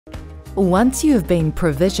Once you have been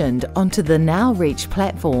provisioned onto the Now Reach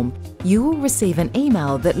platform, you will receive an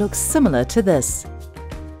email that looks similar to this.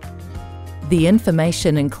 The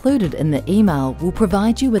information included in the email will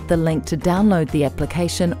provide you with the link to download the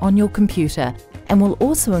application on your computer and will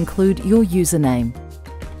also include your username.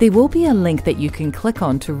 There will be a link that you can click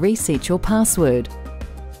on to reset your password.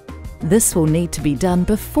 This will need to be done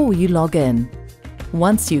before you log in.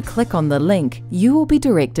 Once you click on the link, you will be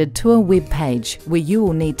directed to a web page where you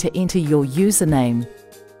will need to enter your username.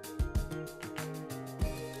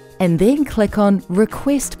 And then click on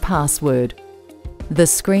Request Password. The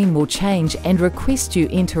screen will change and request you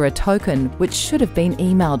enter a token which should have been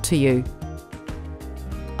emailed to you.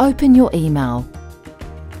 Open your email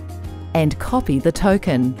and copy the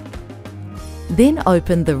token. Then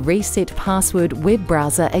open the Reset Password web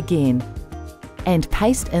browser again and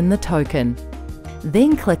paste in the token.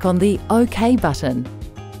 Then click on the OK button.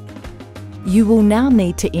 You will now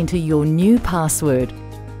need to enter your new password.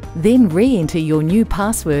 Then re-enter your new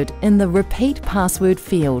password in the Repeat Password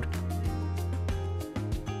field.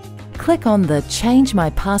 Click on the Change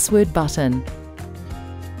My Password button.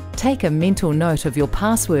 Take a mental note of your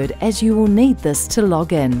password as you will need this to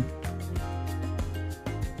log in.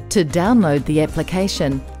 To download the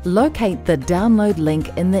application, locate the download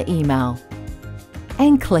link in the email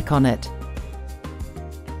and click on it.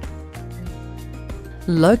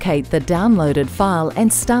 Locate the downloaded file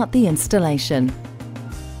and start the installation.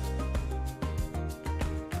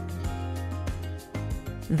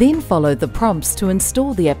 Then follow the prompts to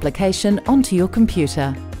install the application onto your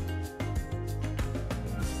computer.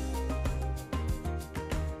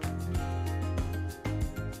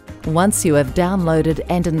 Once you have downloaded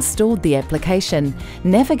and installed the application,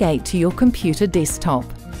 navigate to your computer desktop.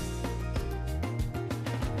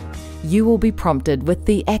 You will be prompted with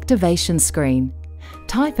the activation screen.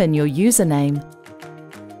 Type in your username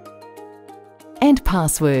and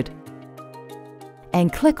password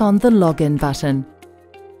and click on the Login button.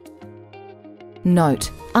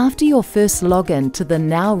 Note: after your first login to the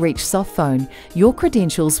Now Reach Softphone, your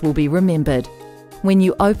credentials will be remembered. When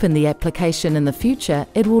you open the application in the future,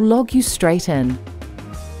 it will log you straight in.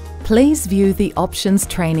 Please view the Options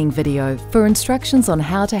training video for instructions on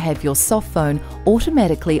how to have your Softphone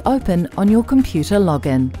automatically open on your computer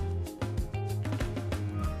login.